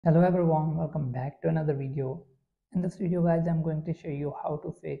Hello everyone, welcome back to another video. In this video guys, I'm going to show you how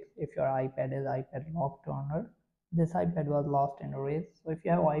to fix if your iPad is iPad lock toner. This iPad was lost in a race. So if you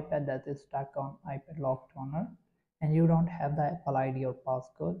have iPad that is stuck on iPad lock toner and you don't have the Apple ID or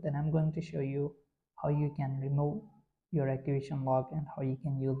passcode, then I'm going to show you how you can remove your activation lock and how you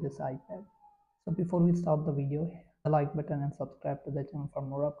can use this iPad. So before we start the video, hit the like button and subscribe to the channel for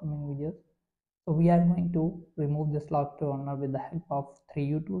more upcoming videos. So we are going to remove this lock toner with the help of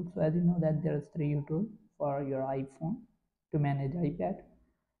 3U tool. So as you know that there is 3U tool for your iPhone to manage iPad.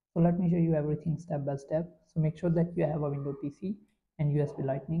 So let me show you everything step by step. So make sure that you have a Windows PC and USB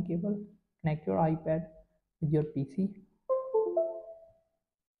lightning cable. Connect your iPad with your PC.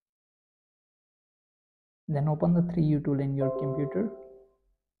 Then open the 3U tool in your computer.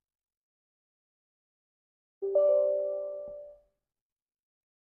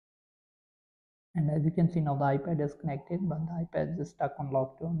 And as you can see now the iPad is connected, but the iPad is stuck on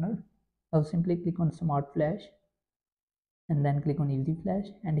lock toner. Now simply click on Smart Flash and then click on Easy Flash,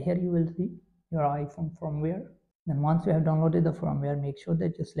 and here you will see your iPhone firmware. Then once you have downloaded the firmware, make sure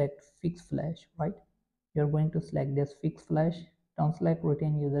that you select Fix Flash, right? You're going to select this Fix Flash. Don't select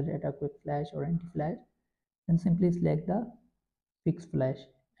Retain User Data Quick Flash or Anti-Flash. Then simply select the Fix Flash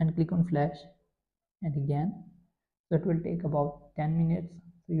and click on Flash, and again. So it will take about 10 minutes.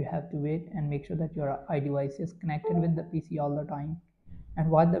 So you have to wait and make sure that your iDevice is connected with the PC all the time, and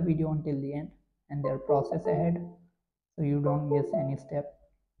watch the video until the end and their process ahead so you don't miss any step.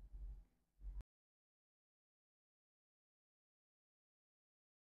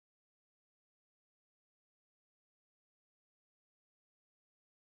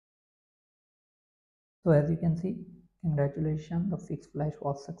 So as you can see, congratulations, the fix flash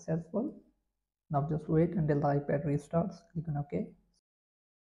was successful. Now just wait until the iPad restarts. Click on OK.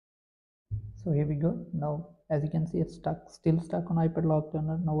 So here we go. Now as you can see, it's still stuck on iPad lock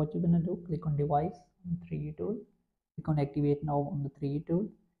toner. Now what you're gonna do, click on device on 3U tool. Click on activate now on the 3U tool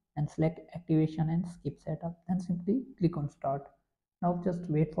and select activation and skip setup. Then simply click on start. Now just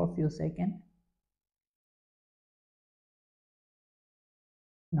wait for a few seconds.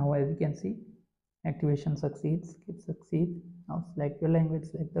 Now as you can see, activation succeeds, skip succeeds. Now select your language,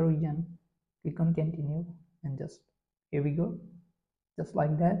 select the region, click on continue, and just here we go. Just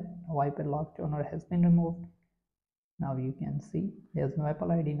like that, now iPad lock toner has been removed. Now you can see there's no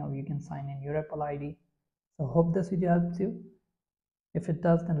Apple ID. Now you can sign in your Apple ID. So hope this video helps you. If it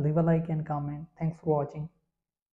does, then leave a like and comment. Thanks for watching.